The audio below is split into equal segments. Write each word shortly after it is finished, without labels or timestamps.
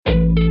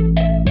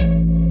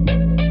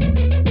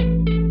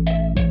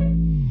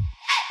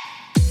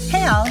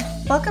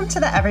Welcome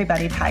to the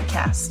Everybody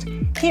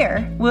Podcast.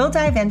 Here, we'll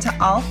dive into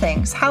all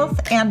things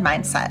health and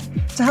mindset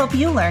to help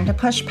you learn to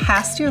push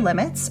past your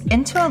limits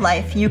into a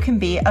life you can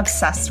be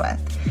obsessed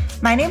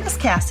with. My name is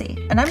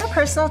Cassie, and I'm a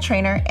personal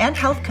trainer and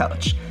health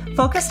coach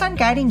focused on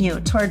guiding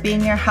you toward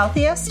being your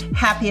healthiest,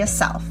 happiest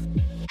self.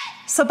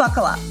 So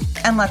buckle up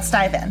and let's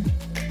dive in.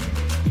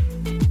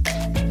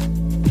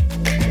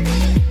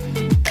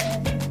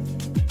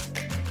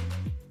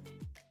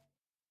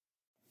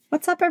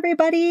 What's up,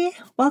 everybody?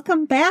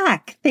 Welcome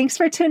back. Thanks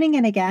for tuning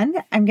in again.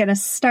 I'm going to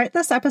start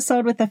this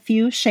episode with a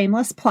few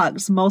shameless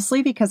plugs,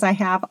 mostly because I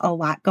have a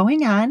lot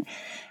going on,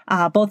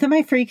 both in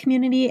my free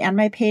community and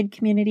my paid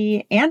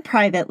community and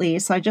privately.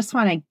 So I just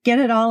want to get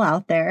it all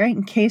out there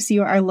in case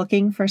you are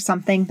looking for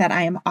something that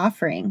I am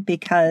offering,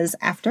 because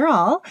after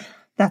all,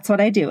 that's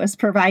what I do, is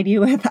provide you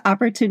with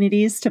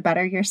opportunities to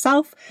better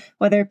yourself,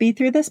 whether it be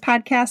through this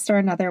podcast or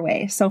another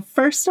way. So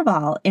first of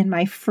all, in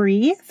my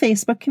free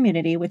Facebook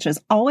community, which is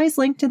always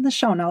linked in the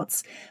show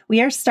notes,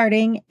 we are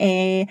starting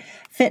a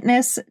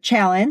fitness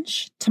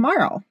challenge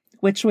tomorrow,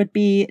 which would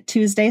be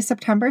Tuesday,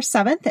 September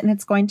 7th, and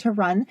it's going to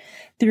run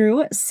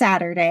through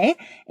Saturday.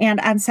 And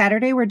on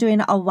Saturday, we're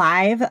doing a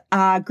live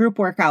group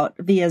workout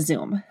via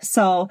Zoom.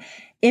 So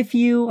if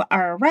you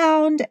are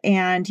around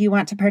and you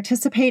want to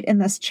participate in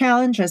this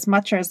challenge as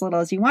much or as little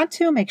as you want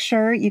to, make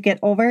sure you get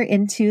over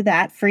into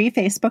that free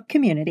Facebook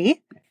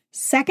community.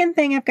 Second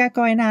thing I've got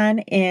going on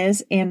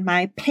is in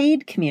my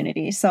paid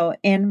community. So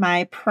in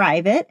my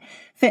private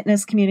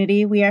fitness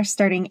community, we are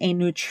starting a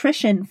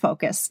nutrition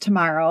focus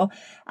tomorrow,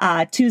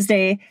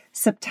 Tuesday,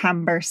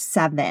 September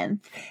 7th.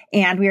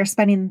 And we are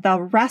spending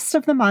the rest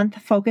of the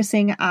month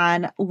focusing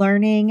on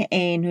learning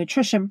a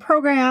nutrition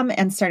program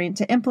and starting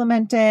to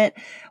implement it.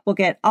 We'll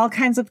get all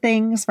kinds of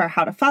things for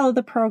how to follow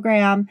the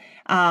program,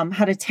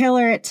 how to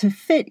tailor it to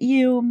fit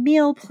you,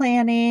 meal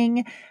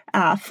planning,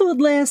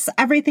 food lists,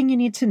 everything you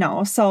need to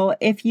know. So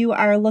if you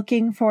are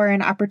looking for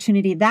an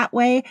opportunity that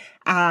way,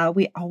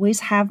 we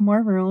always have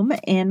more room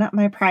in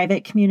my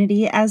private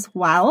community as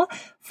well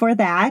for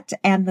that.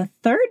 And the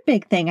third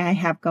big thing I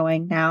have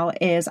going now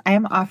is I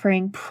am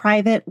offering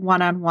private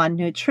one-on-one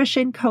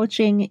nutrition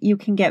coaching. You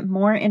can get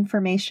more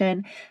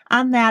information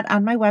on that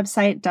on my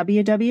website,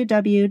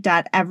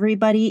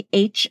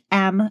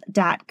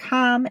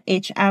 www.everybodyhm.com.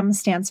 HM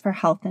stands for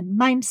health and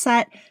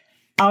mindset.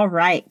 All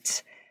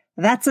right.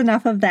 That's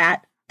enough of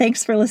that.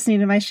 Thanks for listening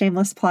to my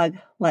shameless plug.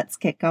 Let's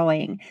get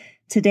going.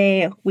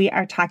 Today, we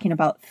are talking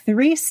about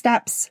 3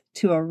 steps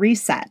to a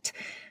reset.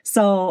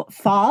 So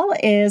fall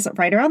is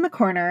right around the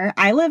corner.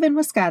 I live in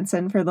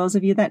Wisconsin. For those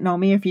of you that know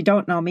me, if you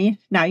don't know me,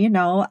 now you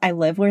know. I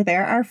live where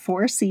there are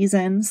 4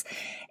 seasons,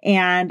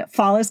 and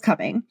fall is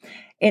coming.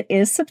 It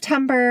is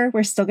September.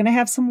 We're still going to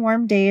have some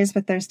warm days,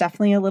 but there's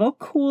definitely a little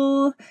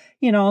cool,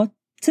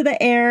 to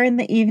the air in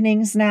the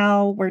evenings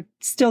now. We're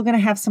still going to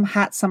have some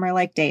hot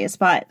summer-like days,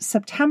 but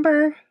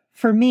September,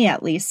 for me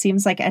at least,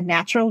 seems like a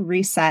natural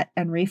reset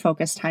and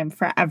refocus time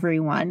for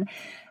everyone.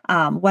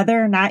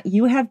 Whether or not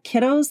you have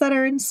kiddos that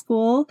are in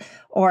school,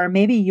 or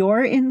maybe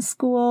you're in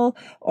school,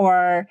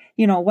 or,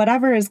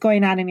 whatever is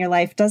going on in your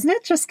life, doesn't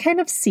it just kind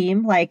of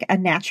seem like a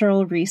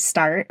natural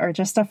restart or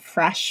just a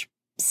fresh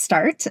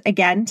start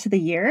again to the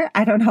year?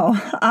 I don't know.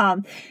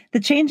 The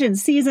change in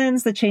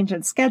seasons, the change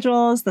in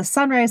schedules, the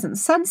sunrise and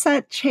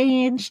sunset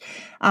change,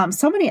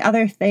 so many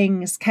other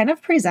things kind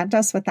of present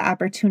us with the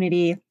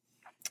opportunity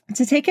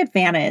to take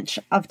advantage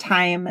of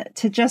time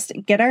to just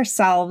get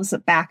ourselves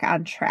back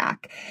on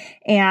track.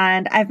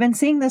 And I've been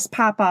seeing this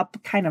pop up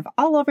kind of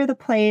all over the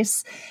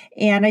place,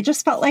 and I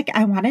just felt like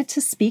I wanted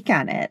to speak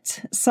on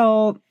it.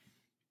 So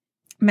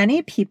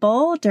many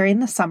people during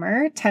the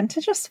summer tend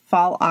to just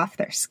fall off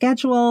their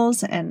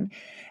schedules and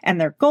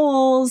their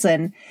goals,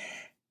 and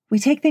we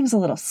take things a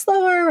little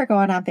slower. We're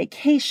going on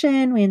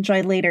vacation. We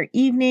enjoy later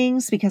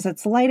evenings because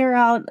it's lighter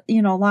out,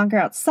 longer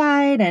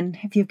outside. And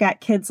if you've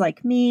got kids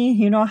like me,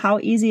 you know how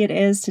easy it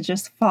is to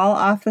just fall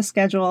off the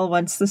schedule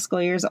once the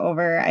school year's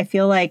over. I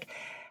feel like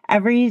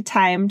every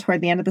time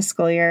toward the end of the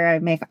school year, I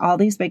make all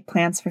these big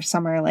plans for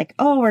summer, like,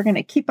 oh, we're going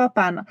to keep up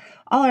on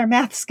all our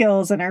math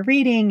skills and our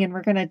reading, and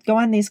we're going to go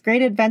on these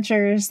great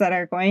adventures that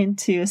are going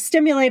to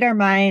stimulate our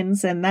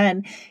minds. And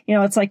then,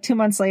 it's like 2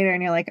 months later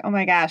and you're like, oh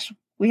my gosh,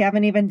 we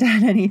haven't even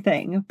done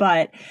anything.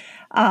 But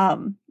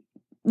no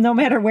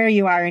matter where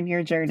you are in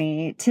your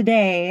journey,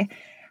 today,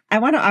 I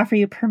want to offer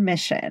you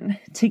permission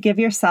to give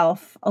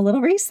yourself a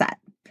little reset.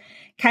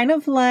 Kind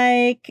of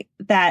like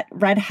that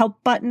red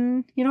help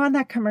button, on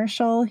that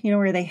commercial,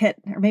 where they hit,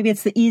 or maybe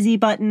it's the easy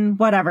button,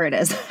 whatever it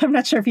is. I'm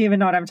not sure if you even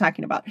know what I'm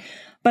talking about.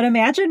 But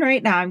imagine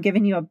right now I'm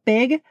giving you a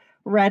big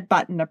red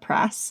button to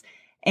press,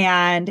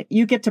 and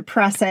you get to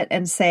press it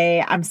and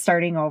say, I'm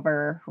starting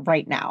over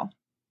right now.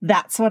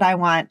 That's what I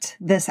want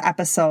this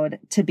episode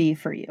to be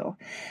for you.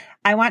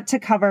 I want to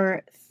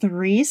cover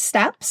 3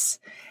 steps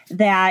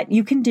that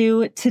you can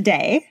do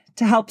today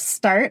to help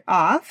start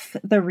off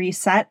the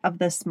reset of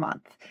this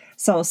month.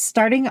 So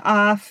starting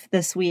off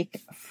this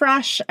week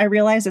fresh, I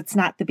realize it's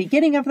not the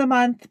beginning of the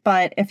month,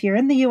 but if you're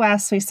in the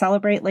US, we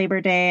celebrate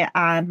Labor Day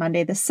on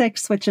Monday the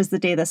 6th, which is the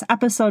day this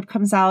episode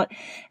comes out.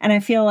 And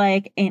I feel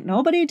like ain't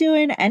nobody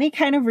doing any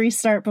kind of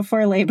restart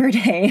before Labor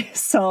Day.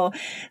 So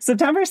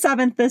September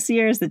 7th this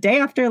year is the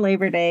day after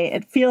Labor Day.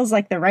 It feels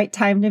like the right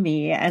time to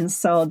me. And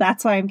so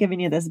that's why I'm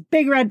giving you this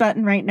big red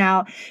button right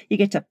now. You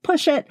get to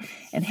push it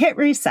and hit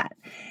reset.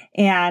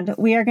 And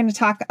we are going to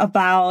talk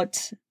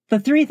about the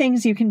 3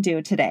 things you can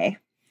do today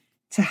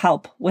to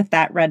help with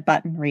that red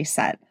button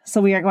reset. So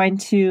we are going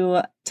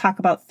to talk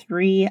about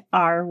 3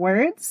 R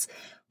words.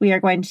 We are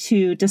going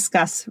to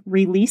discuss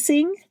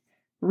releasing,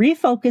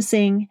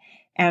 refocusing,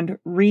 and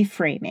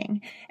reframing.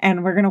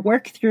 And we're going to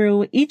work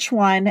through each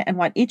one and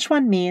what each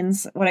one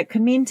means, what it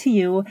could mean to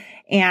you,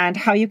 and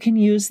how you can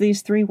use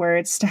these 3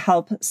 words to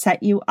help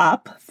set you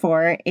up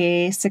for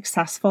a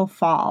successful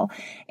fall.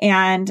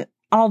 And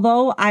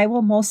although I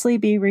will mostly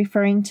be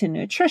referring to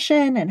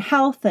nutrition and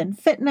health and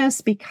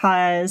fitness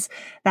because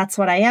that's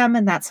what I am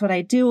and that's what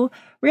I do,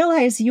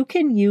 realize you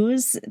can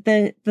use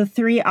the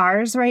 3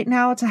 R's right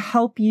now to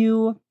help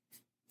you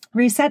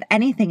reset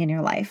anything in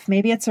your life.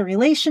 Maybe it's a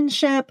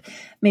relationship,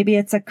 maybe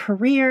it's a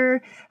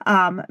career,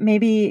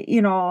 maybe,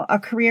 a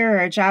career or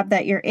a job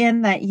that you're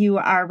in that you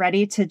are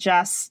ready to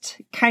just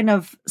kind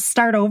of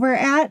start over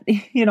at,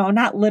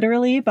 not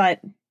literally, but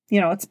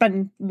it's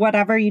been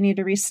whatever you need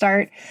to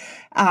restart.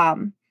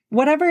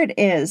 Whatever it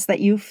is that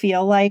you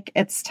feel like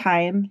it's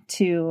time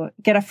to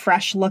get a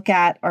fresh look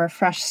at or a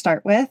fresh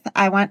start with,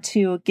 I want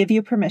to give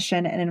you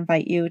permission and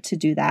invite you to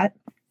do that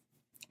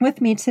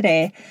with me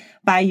today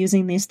by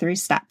using these 3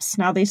 steps.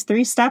 Now, these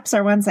 3 steps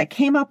are ones I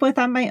came up with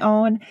on my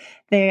own.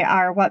 They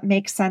are what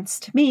makes sense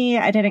to me.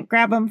 I didn't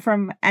grab them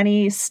from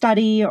any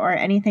study or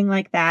anything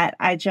like that.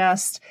 I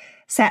just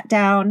sat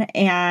down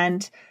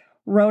and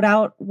wrote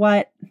out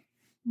what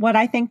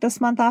I think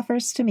this month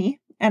offers to me,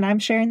 and I'm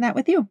sharing that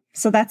with you.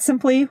 So that's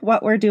simply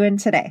what we're doing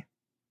today.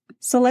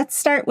 So let's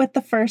start with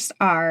the first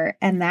R,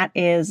 and that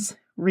is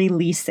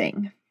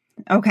releasing.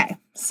 Okay,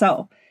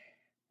 so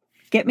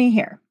get me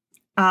here.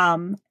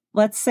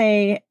 Let's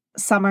say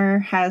summer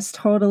has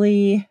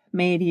totally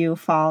made you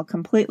fall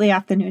completely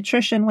off the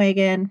nutrition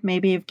wagon.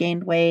 Maybe you've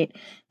gained weight.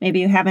 Maybe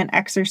you haven't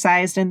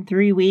exercised in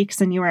 3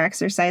 weeks and you were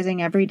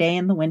exercising every day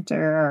in the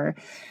winter or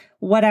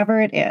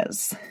whatever it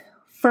is.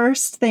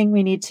 First thing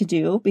we need to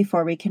do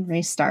before we can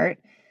restart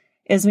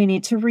is we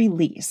need to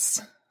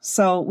release.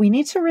 So we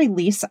need to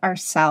release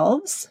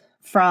ourselves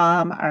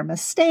from our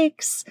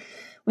mistakes.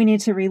 We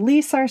need to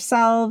release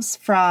ourselves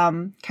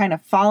from kind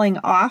of falling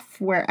off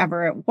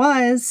wherever it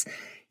was.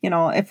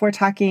 If we're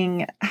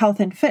talking health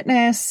and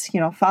fitness,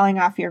 falling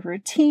off your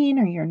routine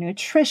or your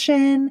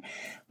nutrition,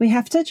 we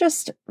have to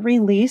just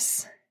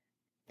release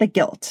the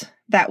guilt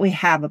that we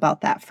have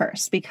about that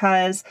first,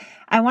 because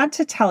I want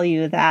to tell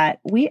you that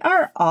we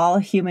are all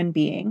human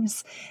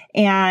beings.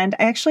 And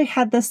I actually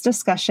had this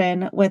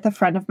discussion with a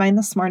friend of mine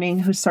this morning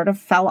who sort of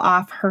fell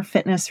off her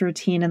fitness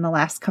routine in the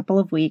last couple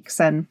of weeks.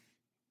 And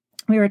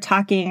we were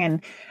talking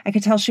and I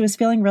could tell she was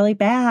feeling really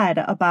bad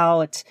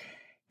about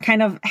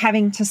kind of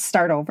having to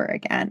start over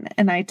again.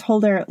 And I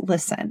told her,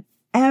 listen,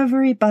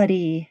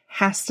 everybody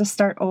has to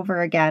start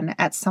over again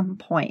at some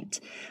point.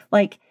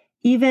 Like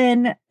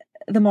even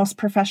the most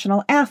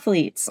professional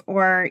athletes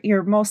or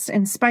your most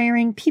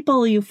inspiring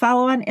people you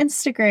follow on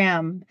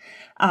Instagram,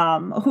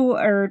 who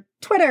are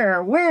Twitter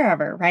or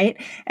wherever, right?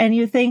 And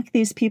you think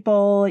these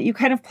people, you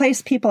kind of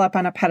place people up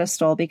on a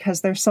pedestal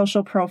because their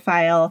social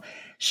profile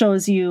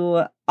shows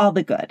you all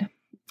the good.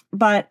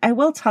 But I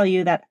will tell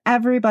you that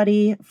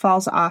everybody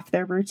falls off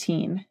their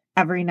routine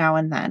every now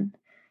and then.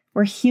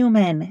 We're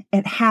human.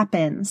 It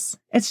happens.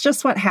 It's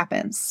just what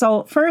happens.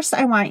 So first,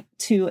 I want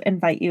to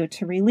invite you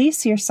to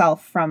release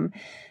yourself from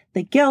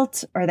the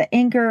guilt or the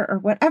anger or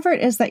whatever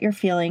it is that you're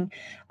feeling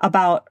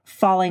about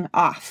falling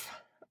off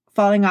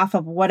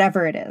of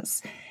whatever it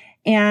is.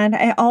 And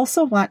I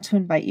also want to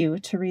invite you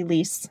to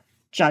release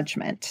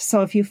judgment.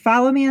 So if you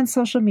follow me on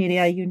social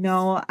media, you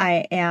know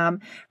I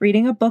am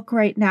reading a book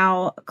right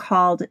now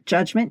called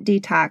Judgment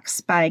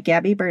Detox by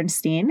Gabby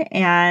Bernstein.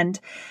 And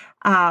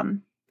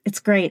it's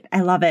great. I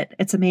love it.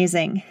 It's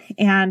amazing.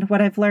 And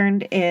what I've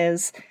learned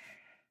is,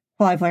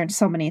 I've learned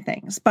so many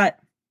things, but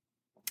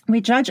we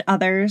judge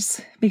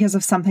others because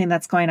of something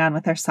that's going on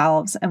with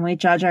ourselves, and we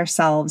judge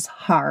ourselves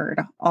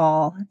hard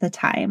all the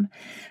time.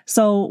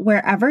 So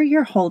wherever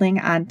you're holding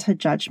on to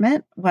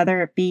judgment,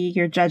 whether it be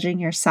you're judging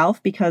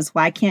yourself because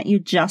why can't you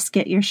just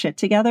get your shit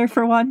together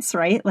for once,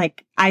 right?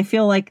 Like I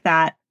feel like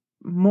that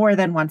more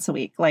than once a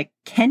week. Like,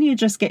 can you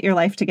just get your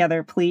life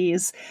together,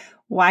 please?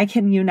 Why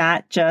can you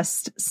not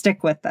just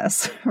stick with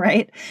this,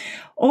 right?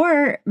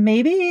 Or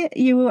maybe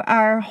you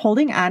are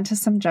holding on to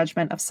some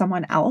judgment of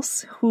someone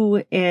else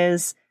who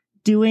is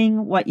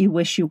doing what you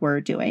wish you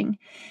were doing.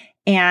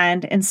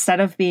 And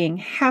instead of being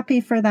happy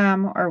for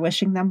them or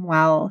wishing them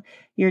well,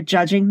 you're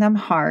judging them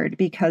hard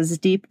because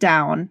deep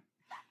down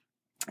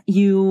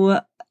you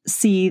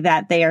see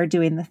that they are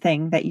doing the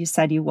thing that you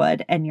said you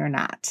would and you're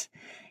not.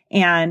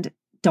 And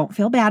don't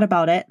feel bad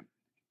about it.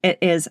 It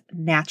is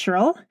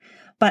natural,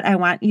 but I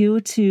want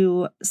you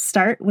to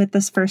start with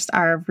this first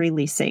R of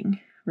releasing.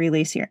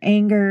 Release your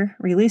anger,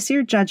 release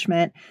your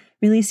judgment,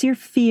 release your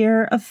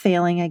fear of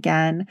failing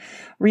again,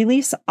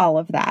 release all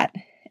of that,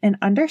 and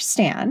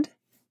understand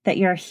that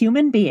you're a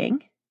human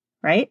being,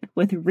 right?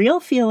 With real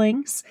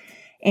feelings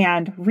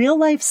and real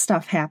life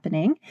stuff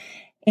happening.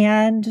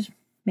 And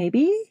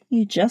maybe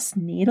you just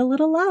need a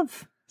little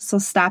love. So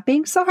stop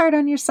being so hard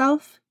on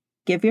yourself.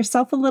 Give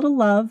yourself a little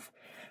love.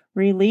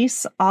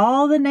 Release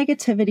all the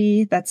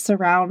negativity that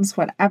surrounds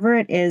whatever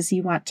it is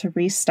you want to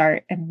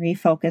restart and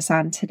refocus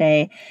on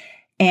today,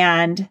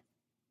 and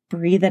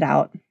breathe it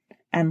out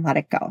and let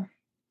it go.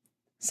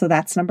 So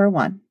that's number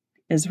 1,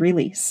 is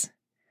release.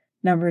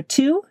 Number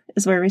 2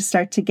 is where we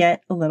start to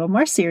get a little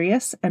more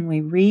serious and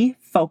we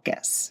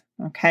refocus.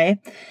 Okay.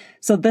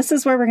 So this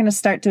is where we're going to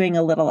start doing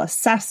a little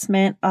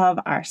assessment of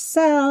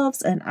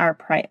ourselves and our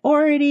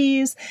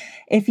priorities.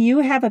 If you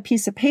have a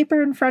piece of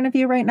paper in front of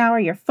you right now or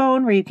your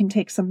phone where you can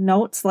take some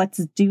notes, let's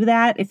do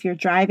that. If you're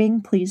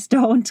driving, please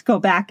don't go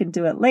back and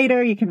do it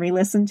later. You can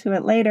re-listen to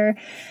it later.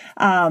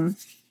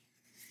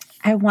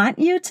 I want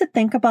you to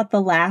think about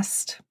the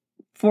last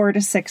 4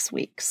 to 6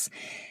 weeks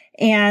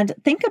and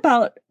think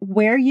about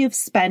where you've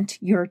spent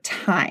your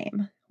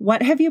time.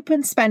 What have you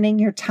been spending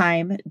your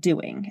time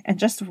doing? And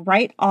just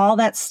write all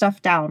that stuff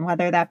down,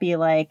 whether that be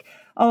like,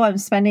 oh, I'm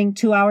spending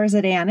 2 hours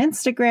a day on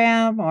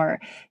Instagram,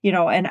 or,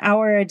 an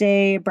hour a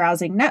day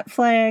browsing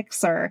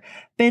Netflix, or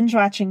binge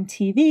watching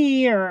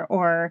TV,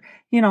 or,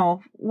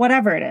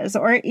 whatever it is.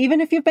 Or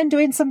even if you've been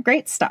doing some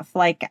great stuff,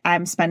 like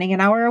I'm spending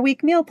an hour a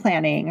week meal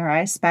planning, or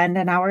I spend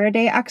an hour a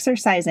day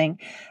exercising.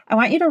 I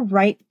want you to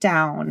write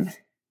down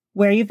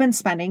where you've been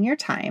spending your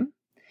time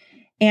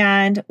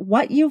and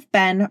what you've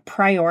been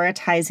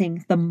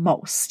prioritizing the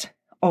most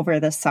over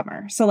this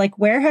summer. So like,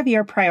 where have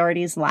your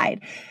priorities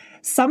lied?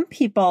 Some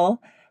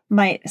people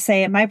might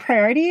say, my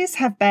priorities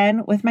have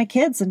been with my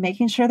kids and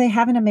making sure they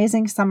have an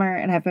amazing summer.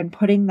 And I've been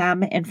putting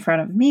them in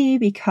front of me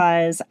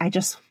because I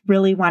just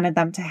really wanted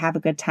them to have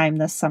a good time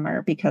this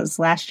summer, because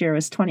last year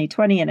was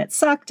 2020 and it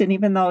sucked. And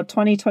even though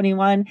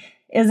 2021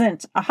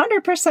 isn't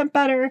 100%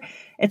 better,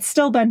 it's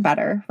still been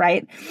better,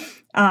 right?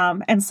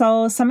 And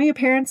so some of you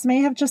parents may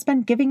have just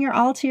been giving your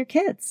all to your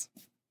kids.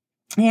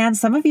 And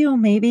some of you,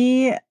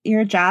 maybe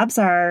your jobs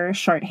are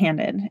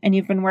shorthanded and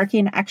you've been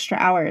working extra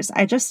hours.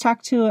 I just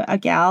talked to a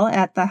gal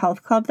at the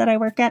health club that I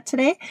work at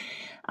today.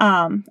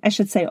 I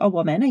should say a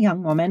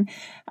young woman,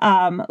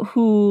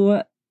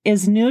 who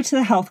is new to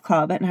the health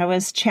club. And I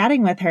was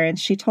chatting with her and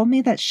she told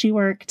me that she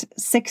worked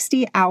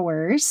 60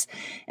 hours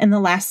in the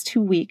last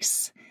 2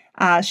 weeks.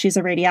 She's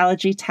a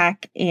radiology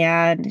tech,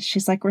 and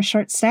she's like, we're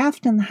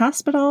short-staffed in the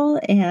hospital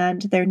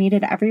and they're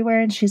needed everywhere.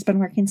 And she's been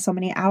working so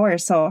many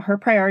hours. So her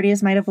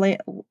priorities might have,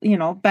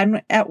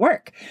 been at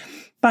work.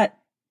 But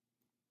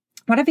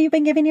what have you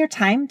been giving your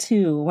time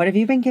to? What have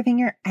you been giving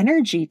your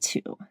energy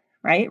to?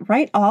 Right?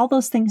 Write all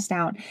those things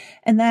down.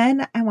 And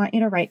then I want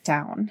you to write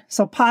down.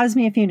 So pause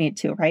me if you need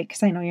to, right?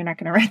 Because I know you're not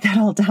going to write that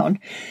all down,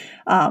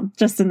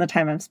 just in the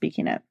time I'm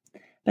speaking it.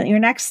 But your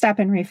next step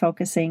in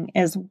refocusing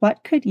is,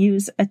 what could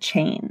use a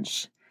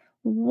change?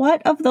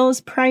 What of those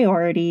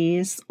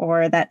priorities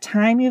or that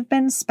time you've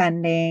been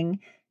spending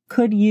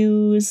could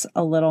use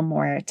a little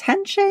more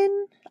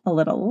attention, a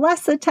little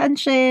less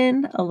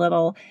attention, a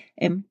little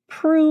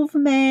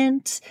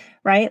improvement,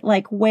 right?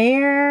 Like,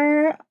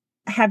 where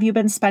have you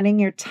been spending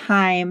your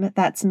time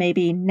that's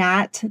maybe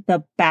not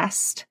the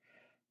best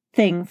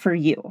thing for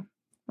you,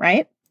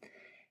 right?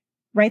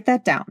 Write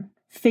that down,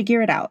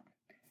 figure it out.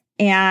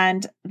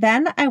 And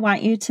then I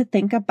want you to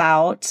think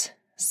about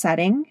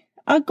setting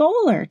a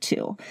goal or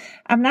two.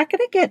 I'm not going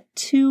to get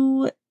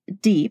too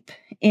deep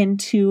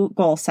into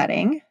goal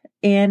setting.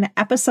 In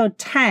episode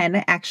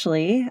 10,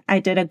 actually, I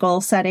did a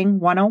goal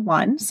setting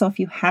 101. So if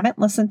you haven't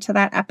listened to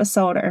that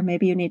episode, or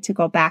maybe you need to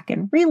go back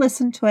and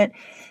re-listen to it,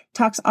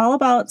 talks all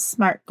about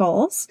SMART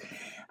goals,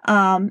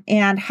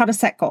 and how to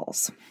set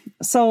goals.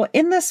 So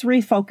in this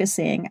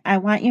refocusing, I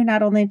want you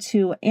not only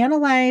to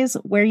analyze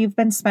where you've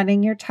been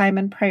spending your time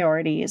and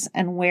priorities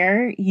and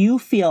where you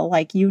feel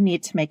like you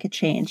need to make a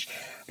change,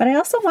 but I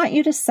also want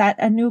you to set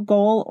a new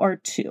goal or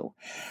two,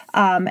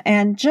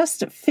 and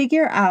just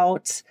figure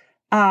out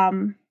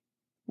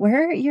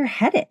where you're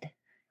headed,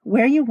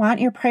 where you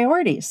want your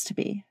priorities to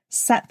be.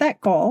 Set that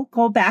goal.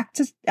 Go back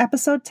to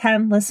episode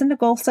 10, listen to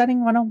Goal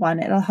Setting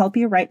 101. It'll help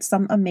you write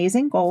some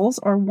amazing goals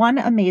or one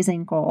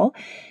amazing goal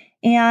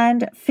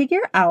and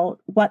figure out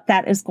what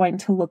that is going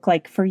to look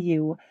like for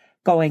you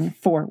going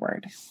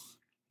forward.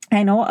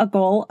 I know a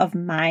goal of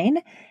mine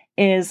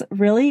is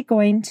really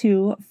going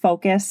to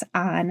focus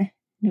on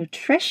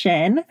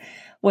nutrition,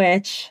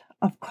 which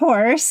of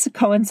course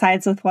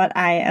coincides with what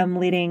I am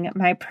leading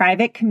my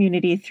private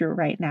community through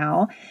right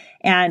now.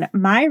 And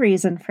my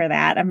reason for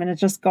that, I'm going to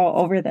just go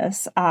over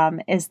this,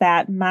 is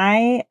that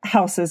my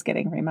house is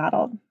getting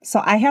remodeled.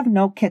 So I have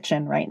no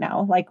kitchen right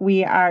now. Like,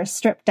 we are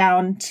stripped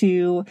down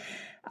to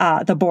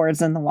the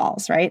boards and the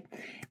walls, right?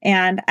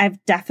 And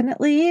I've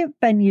definitely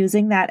been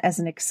using that as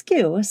an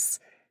excuse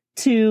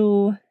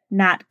to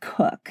not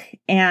cook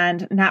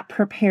and not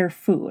prepare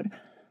food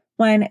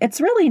when it's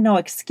really no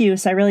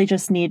excuse. I really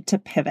just need to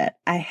pivot.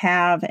 I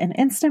have an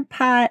Instant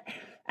Pot.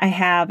 I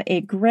have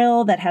a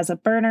grill that has a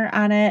burner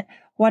on it.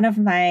 One of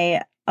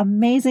my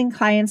amazing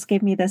clients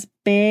gave me this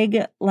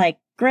big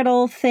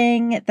griddle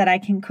thing that I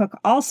can cook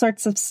all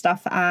sorts of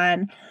stuff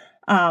on.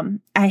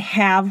 I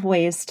have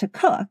ways to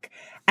cook.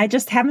 I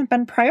just haven't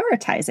been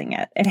prioritizing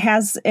it.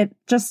 It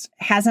just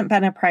hasn't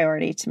been a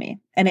priority to me.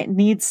 And it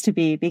needs to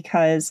be,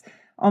 because,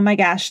 oh my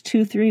gosh,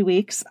 2-3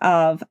 weeks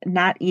of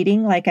not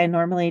eating like I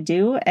normally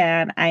do.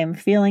 And I am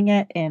feeling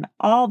it in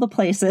all the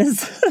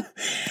places.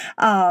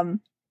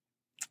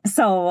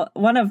 So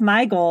one of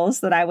my goals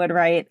that I would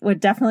write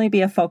would definitely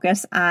be a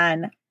focus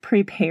on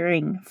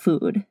preparing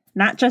food,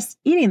 not just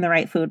eating the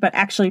right food, but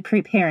actually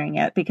preparing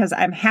it, because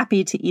I'm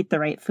happy to eat the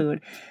right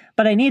food,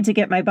 but I need to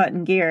get my butt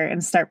in gear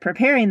and start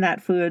preparing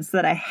that food so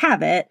that I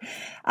have it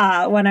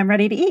when I'm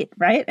ready to eat,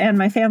 right? And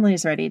my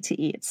family's ready to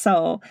eat.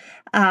 So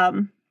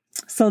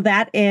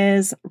that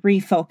is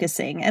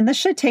refocusing. And this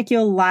should take you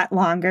a lot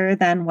longer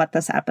than what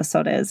this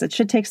episode is. It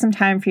should take some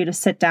time for you to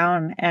sit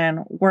down and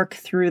work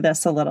through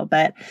this a little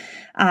bit,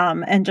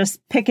 and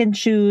just pick and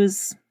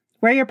choose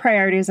where your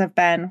priorities have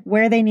been,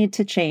 where they need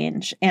to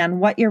change, and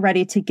what you're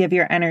ready to give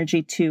your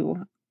energy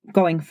to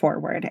going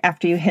forward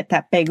after you hit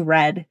that big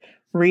red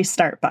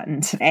restart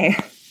button today.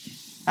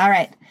 All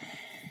right.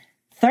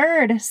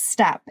 Third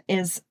step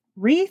is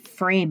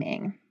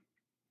reframing.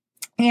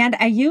 And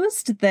I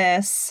used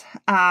this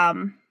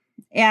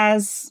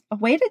as a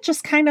way to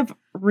just kind of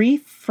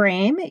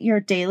reframe your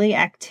daily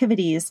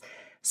activities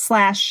 /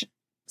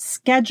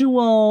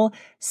 schedule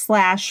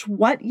 /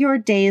 what your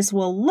days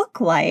will look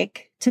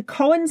like to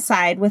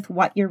coincide with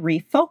what you're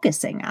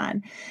refocusing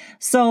on.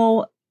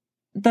 So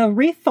the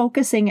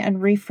refocusing and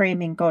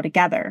reframing go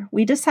together.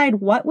 We decide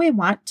what we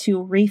want to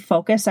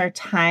refocus our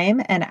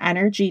time and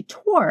energy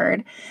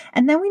toward,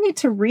 and then we need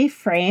to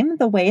reframe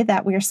the way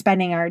that we're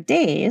spending our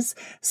days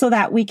so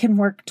that we can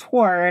work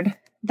toward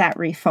that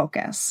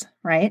refocus,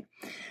 right?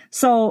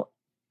 So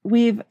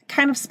we've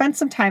kind of spent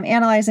some time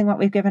analyzing what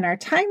we've given our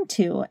time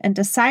to and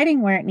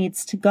deciding where it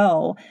needs to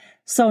go.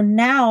 So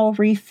now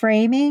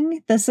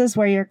reframing, this is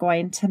where you're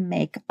going to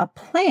make a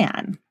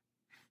plan.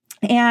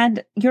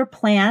 And your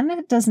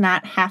plan does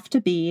not have to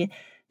be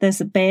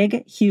this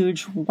big,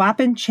 huge,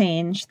 whopping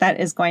change that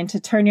is going to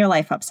turn your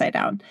life upside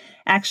down.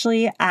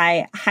 Actually,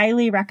 I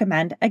highly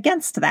recommend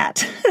against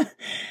that.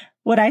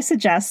 What I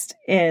suggest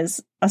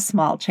is a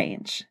small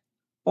change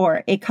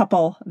or a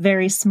couple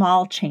very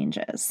small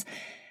changes.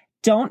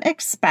 Don't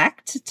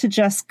expect to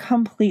just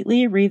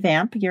completely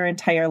revamp your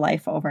entire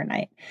life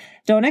overnight.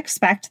 Don't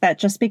expect that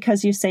just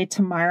because you say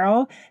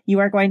tomorrow you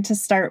are going to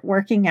start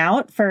working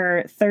out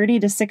for 30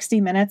 to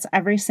 60 minutes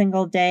every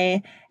single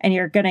day and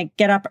you're going to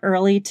get up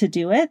early to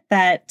do it,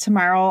 that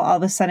tomorrow all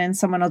of a sudden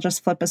someone will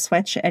just flip a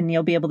switch and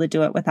you'll be able to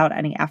do it without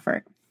any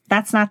effort.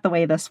 That's not the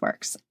way this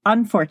works.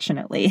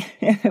 Unfortunately,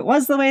 if it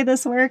was the way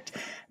this worked,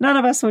 none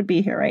of us would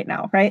be here right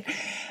now, right?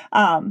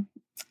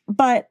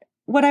 But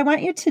what I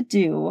want you to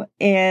do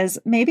is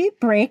maybe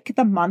break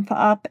the month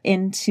up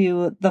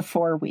into the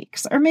 4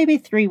 weeks, or maybe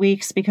 3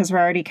 weeks, because we're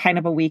already kind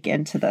of a week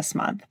into this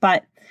month.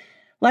 But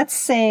let's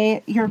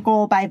say your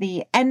goal by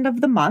the end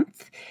of the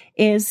month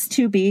is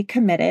to be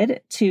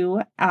committed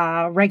to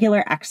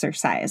regular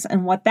exercise.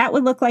 And what that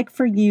would look like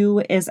for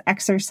you is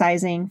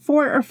exercising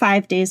 4 or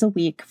 5 days a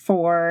week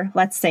for,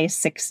 let's say,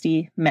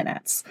 60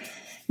 minutes.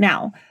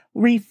 Now,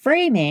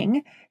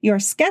 reframing your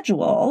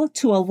schedule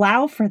to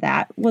allow for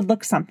that would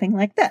look something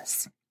like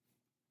this.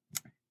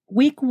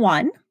 Week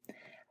 1,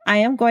 I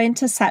am going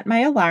to set my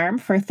alarm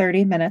for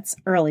 30 minutes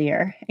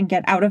earlier and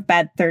get out of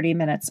bed 30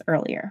 minutes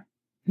earlier.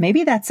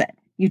 Maybe that's it.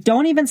 You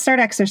don't even start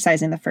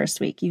exercising the first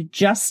week. You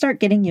just start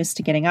getting used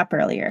to getting up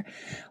earlier.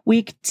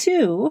 Week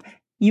 2,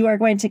 you are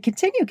going to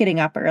continue getting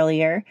up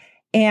earlier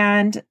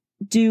and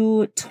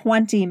do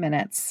 20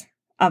 minutes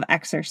of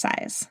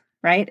exercise,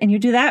 right? And you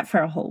do that for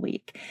a whole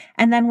week.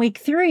 And then week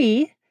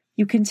 3,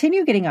 you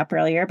continue getting up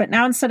earlier, but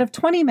now instead of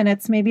 20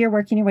 minutes, maybe you're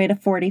working your way to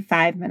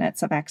 45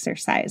 minutes of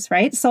exercise,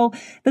 right? So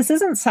this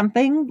isn't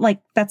something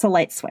like that's a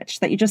light switch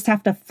that you just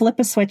have to flip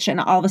a switch and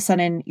all of a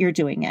sudden you're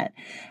doing it.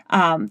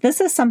 This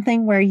is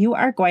something where you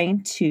are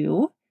going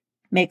to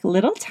make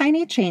little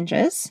tiny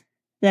changes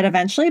that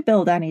eventually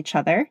build on each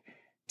other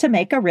to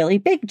make a really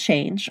big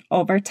change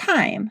over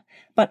time.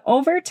 But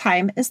over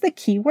time is the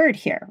key word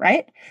here,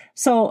 right?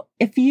 So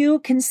if you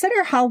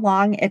consider how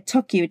long it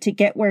took you to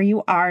get where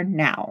you are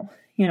now,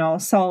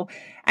 so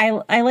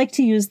I like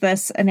to use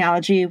this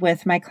analogy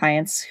with my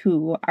clients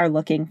who are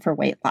looking for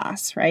weight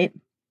loss, right?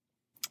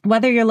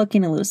 Whether you're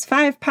looking to lose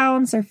 5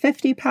 pounds or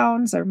 50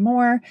 pounds or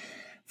more,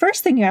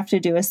 first thing you have to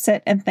do is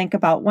sit and think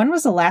about when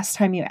was the last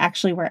time you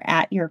actually were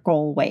at your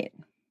goal weight,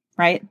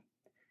 right?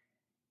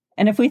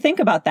 And if we think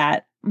about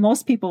that,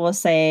 most people will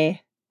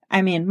say,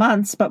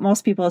 months, but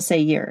most people will say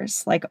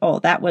years. Like, oh,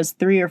 that was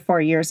 3 or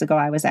 4 years ago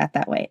I was at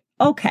that weight.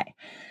 Okay.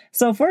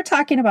 So if we're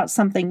talking about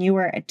something you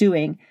were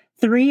doing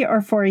 3 or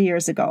 4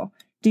 years ago,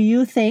 do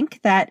you think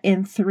that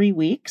in 3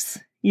 weeks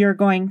you're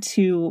going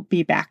to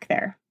be back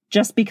there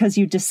just because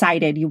you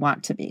decided you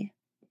want to be.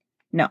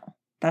 No,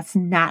 that's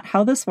not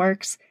how this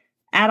works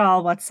at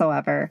all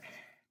whatsoever.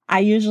 I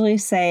usually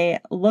say,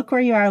 look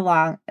where you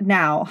are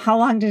now. How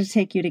long did it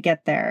take you to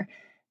get there?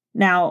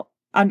 Now,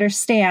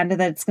 understand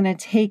that it's going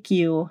to take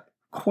you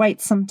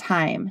quite some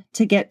time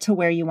to get to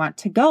where you want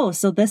to go.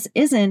 So this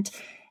isn't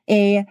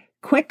a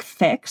quick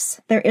fix.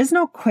 There is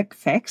no quick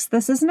fix.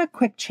 This isn't a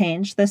quick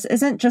change. This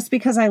isn't just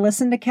because I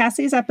listened to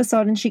Cassie's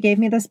episode and she gave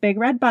me this big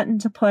red button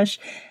to push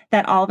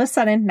that all of a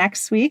sudden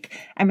next week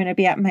I'm going to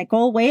be at my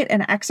goal weight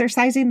and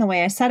exercising the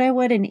way I said I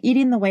would and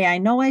eating the way I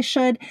know I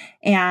should.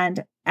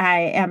 And I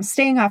am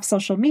staying off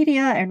social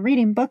media and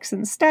reading books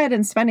instead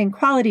and spending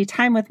quality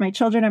time with my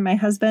children and my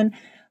husband.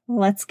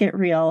 Let's get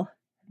real.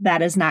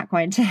 That is not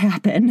going to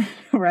happen,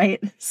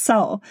 right?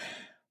 So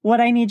what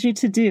I need you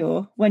to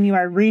do when you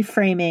are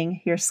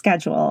reframing your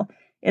schedule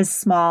is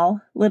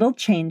small little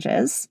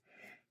changes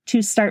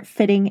to start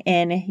fitting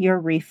in your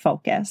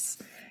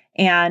refocus.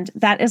 And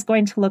that is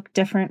going to look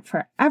different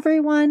for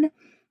everyone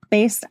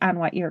based on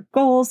what your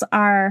goals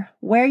are,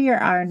 where you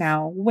are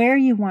now, where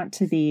you want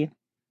to be,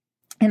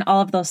 and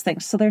all of those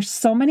things. So there's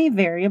so many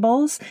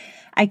variables.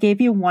 I gave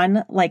you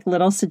one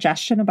little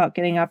suggestion about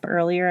getting up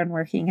earlier and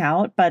working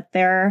out, but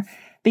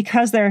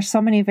because there are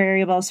so many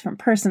variables from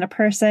person to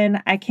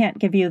person, I can't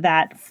give you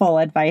that full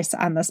advice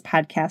on this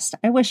podcast.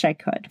 I wish I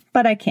could,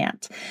 but I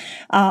can't.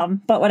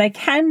 But what I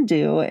can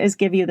do is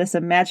give you this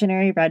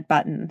imaginary red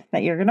button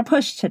that you're going to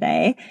push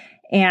today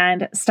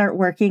and start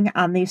working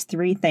on these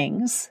 3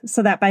 things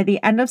so that by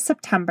the end of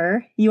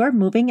September, you are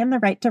moving in the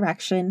right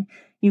direction.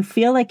 You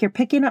feel like you're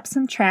picking up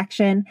some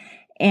traction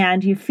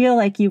and you feel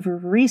like you've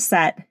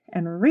reset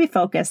and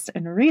refocused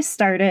and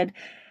restarted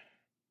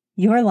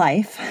your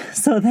life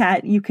so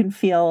that you can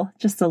feel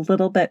just a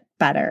little bit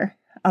better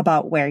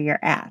about where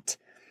you're at.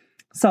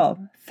 So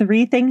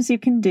 3 things you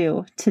can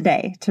do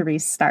today to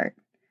restart.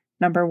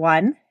 Number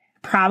 1,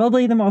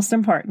 probably the most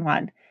important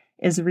one,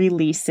 is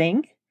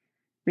releasing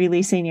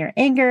your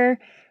anger,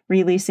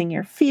 releasing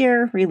your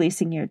fear,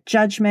 releasing your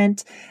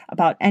judgment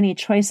about any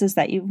choices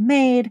that you've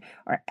made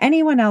or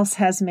anyone else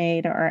has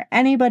made or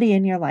anybody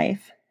in your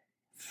life.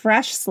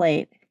 Fresh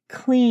slate,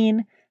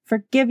 clean.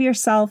 Forgive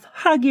yourself,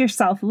 hug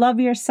yourself, love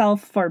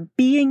yourself for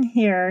being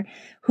here.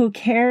 Who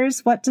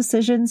cares what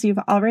decisions you've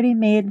already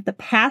made? The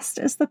past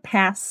is the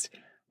past.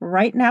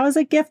 Right now is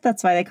a gift.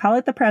 That's why they call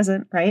it the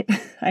present, right?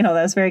 I know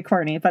that was very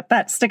corny, but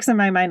that sticks in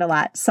my mind a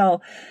lot. So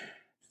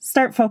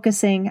start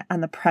focusing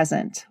on the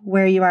present,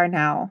 where you are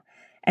now,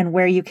 and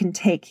where you can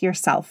take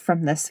yourself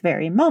from this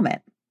very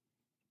moment.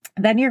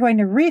 Then you're going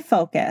to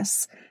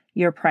refocus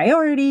your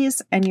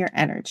priorities and your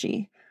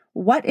energy.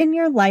 What in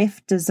your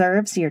life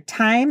deserves your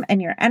time and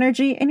your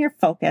energy and your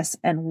focus,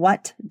 and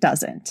what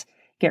doesn't?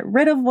 Get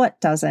rid of what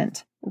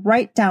doesn't,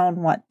 write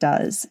down what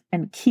does,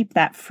 and keep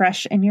that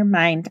fresh in your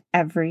mind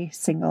every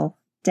single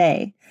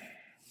day.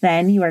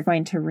 Then you are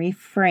going to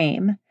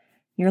reframe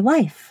your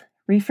life,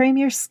 reframe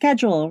your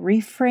schedule,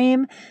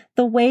 reframe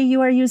the way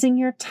you are using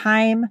your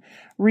time,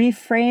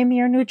 reframe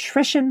your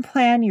nutrition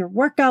plan, your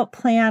workout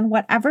plan,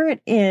 whatever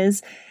it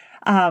is.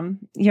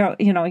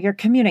 Your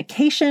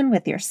communication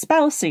with your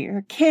spouse or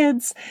your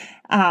kids,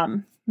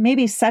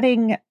 maybe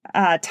setting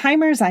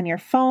timers on your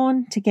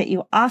phone to get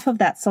you off of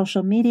that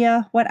social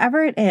media,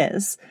 whatever it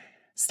is,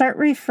 start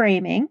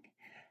reframing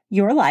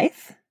your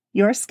life,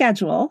 your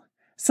schedule,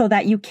 so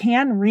that you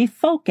can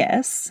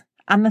refocus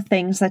on the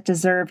things that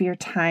deserve your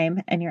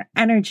time and your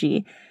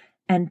energy,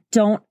 and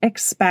don't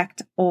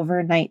expect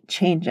overnight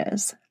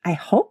changes. I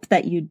hope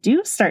that you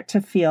do start to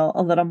feel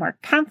a little more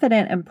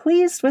confident and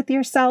pleased with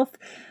yourself.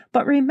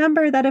 But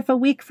remember that if a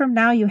week from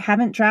now you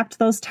haven't dropped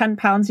those 10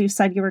 pounds you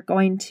said you were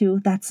going to,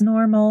 that's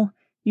normal.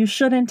 You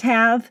shouldn't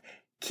have.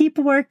 Keep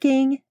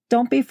working.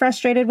 Don't be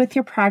frustrated with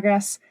your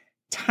progress.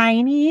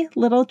 Tiny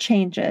little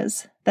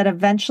changes that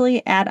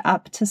eventually add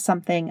up to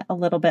something a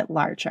little bit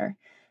larger.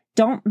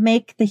 Don't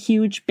make the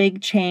huge,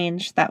 big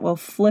change that will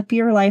flip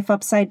your life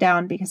upside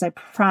down, because I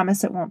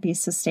promise it won't be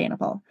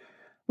sustainable.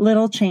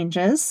 Little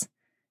changes,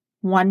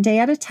 one day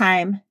at a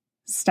time,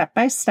 step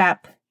by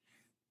step.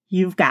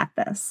 You've got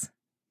this.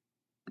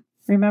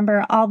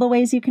 Remember all the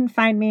ways you can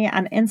find me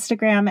on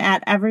Instagram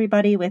at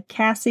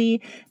everybodywithcassie,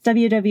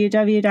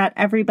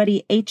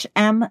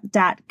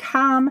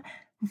 www.everybodyhm.com,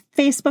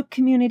 Facebook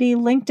community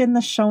linked in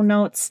the show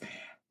notes.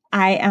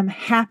 I am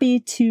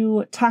happy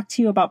to talk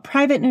to you about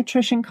private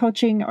nutrition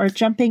coaching or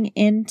jumping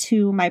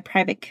into my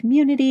private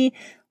community,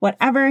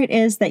 whatever it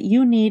is that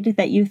you need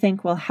that you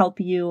think will help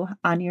you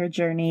on your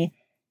journey.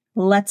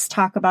 Let's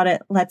talk about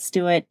it. Let's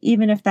do it.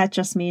 Even if that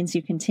just means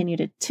you continue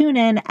to tune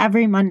in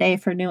every Monday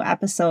for new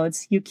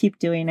episodes, you keep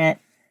doing it.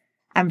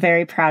 I'm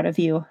very proud of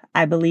you.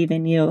 I believe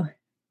in you.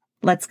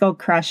 Let's go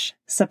crush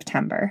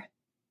September.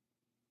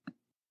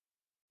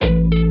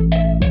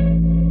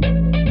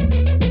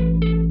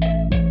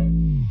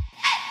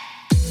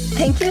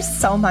 Thank you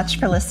so much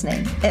for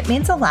listening. It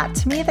means a lot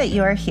to me that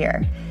you are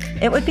here.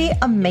 It would be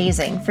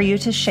amazing for you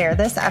to share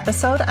this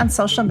episode on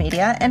social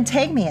media and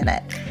tag me in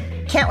it.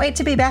 Can't wait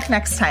to be back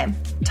next time.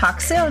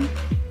 Talk soon.